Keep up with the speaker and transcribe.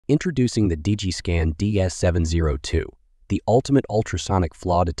Introducing the DIGISCAN DS-702, the ultimate ultrasonic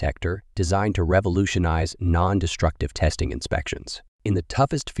flaw detector designed to revolutionize non-destructive testing inspections. In the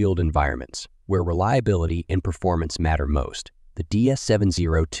toughest field environments, where reliability and performance matter most, the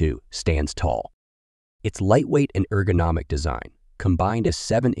DS-702 stands tall. Its lightweight and ergonomic design, combined a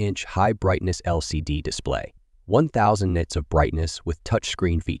 7-inch high-brightness LCD display, 1,000 nits of brightness with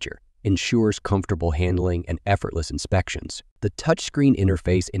touchscreen feature, ensures comfortable handling and effortless inspections. The touchscreen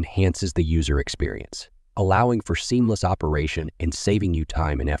interface enhances the user experience, allowing for seamless operation and saving you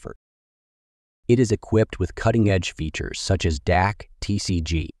time and effort. It is equipped with cutting-edge features such as DAC,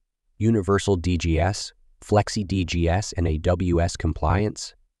 TCG, Universal DGS, FlexiDGS, and AWS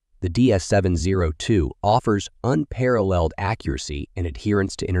compliance. The DS-702 offers unparalleled accuracy and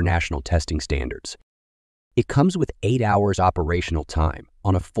adherence to international testing standards. It comes with 8 hours operational time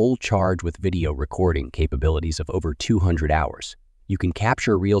on a full charge with video recording capabilities of over 200 hours. You can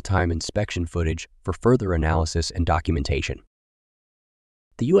capture real-time inspection footage for further analysis and documentation.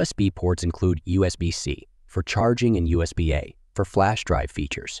 The USB ports include USB-C for charging and USB-A for flash drive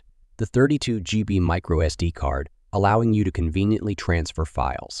features. The 32 GB micro SD card allowing you to conveniently transfer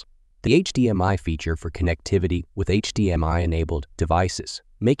files. The HDMI feature for connectivity with HDMI-enabled devices,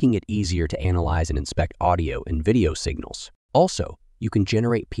 making it easier to analyze and inspect audio and video signals. Also, you can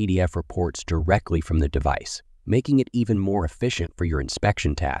generate PDF reports directly from the device, making it even more efficient for your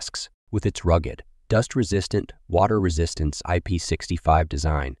inspection tasks. With its rugged, dust-resistant, water-resistant IP65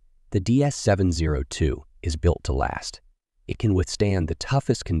 design, the DS-702 is built to last. It can withstand the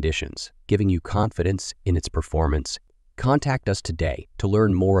toughest conditions, giving you confidence in its performance. Contact us today to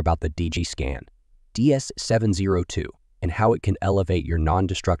learn more about the DIGISCAN DS-702 and how it can elevate your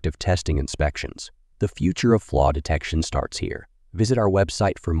non-destructive testing inspections. The future of flaw detection starts here. Visit our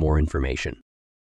website for more information.